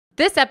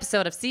This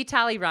episode of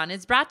Tolle Run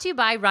is brought to you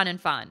by Run and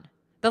Fun,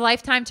 the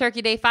Lifetime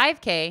Turkey Day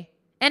 5K,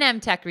 and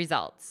M-Tech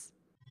Results.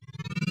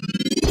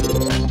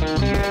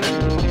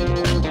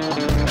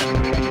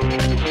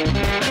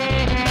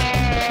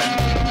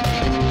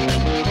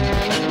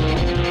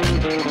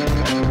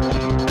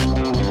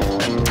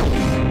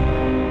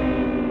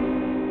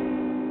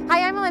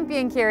 Hi, I'm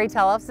Olympian Carrie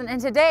Tollefson,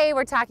 and today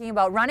we're talking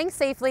about running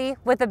safely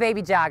with a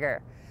baby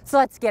jogger. So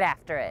let's get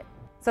after it.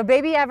 So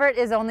baby Everett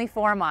is only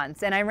 4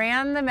 months, and I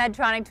ran the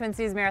Medtronic Twin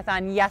Cities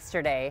Marathon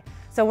yesterday.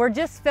 So we're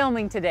just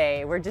filming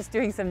today. We're just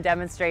doing some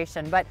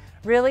demonstration, but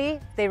really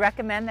they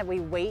recommend that we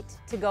wait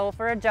to go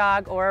for a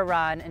jog or a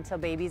run until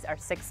babies are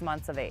 6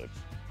 months of age.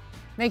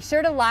 Make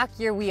sure to lock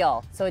your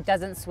wheel so it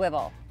doesn't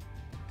swivel.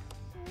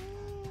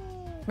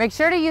 Make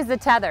sure to use the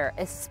tether,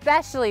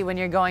 especially when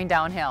you're going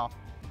downhill.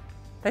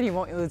 Then you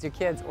won't lose your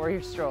kids or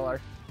your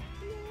stroller.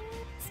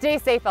 Stay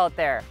safe out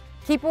there.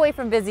 Keep away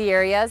from busy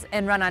areas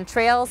and run on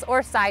trails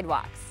or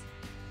sidewalks.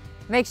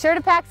 Make sure to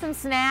pack some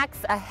snacks,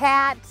 a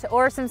hat,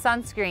 or some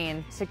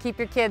sunscreen to keep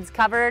your kids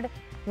covered,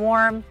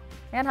 warm,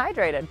 and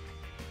hydrated.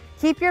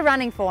 Keep your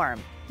running form.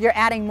 You're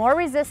adding more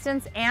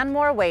resistance and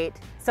more weight,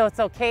 so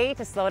it's okay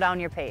to slow down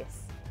your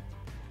pace.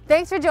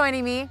 Thanks for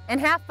joining me, and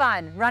have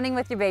fun running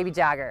with your baby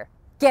jogger.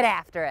 Get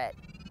after it.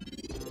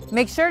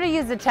 Make sure to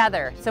use the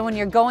tether, so when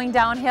you're going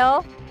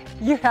downhill,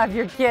 you have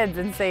your kids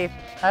in safe.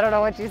 I don't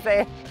know what you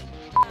say.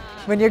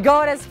 When you're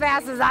going as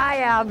fast as I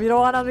am, you don't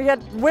want them to get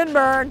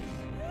windburn.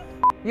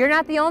 You're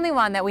not the only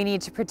one that we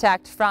need to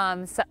protect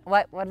from,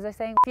 what was I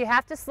saying? If you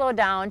have to slow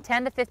down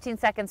 10 to 15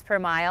 seconds per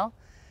mile,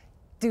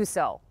 do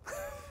so.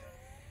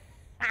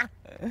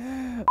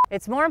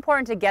 It's more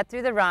important to get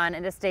through the run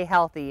and to stay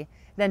healthy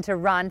than to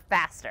run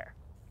faster.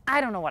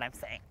 I don't know what I'm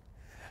saying.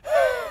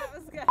 That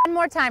was good. One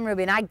more time,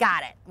 Ruby, and I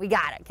got it. We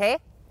got it, okay?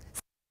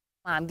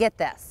 Mom, get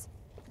this.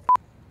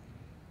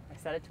 I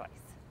said it twice.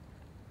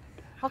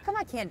 How come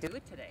I can't do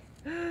it today?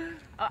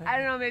 I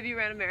don't know, maybe you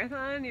ran a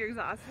marathon, you're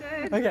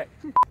exhausted. Okay.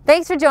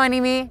 Thanks for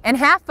joining me, and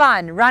have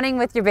fun running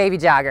with your baby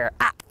jogger.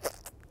 Ah.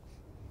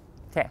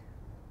 Okay.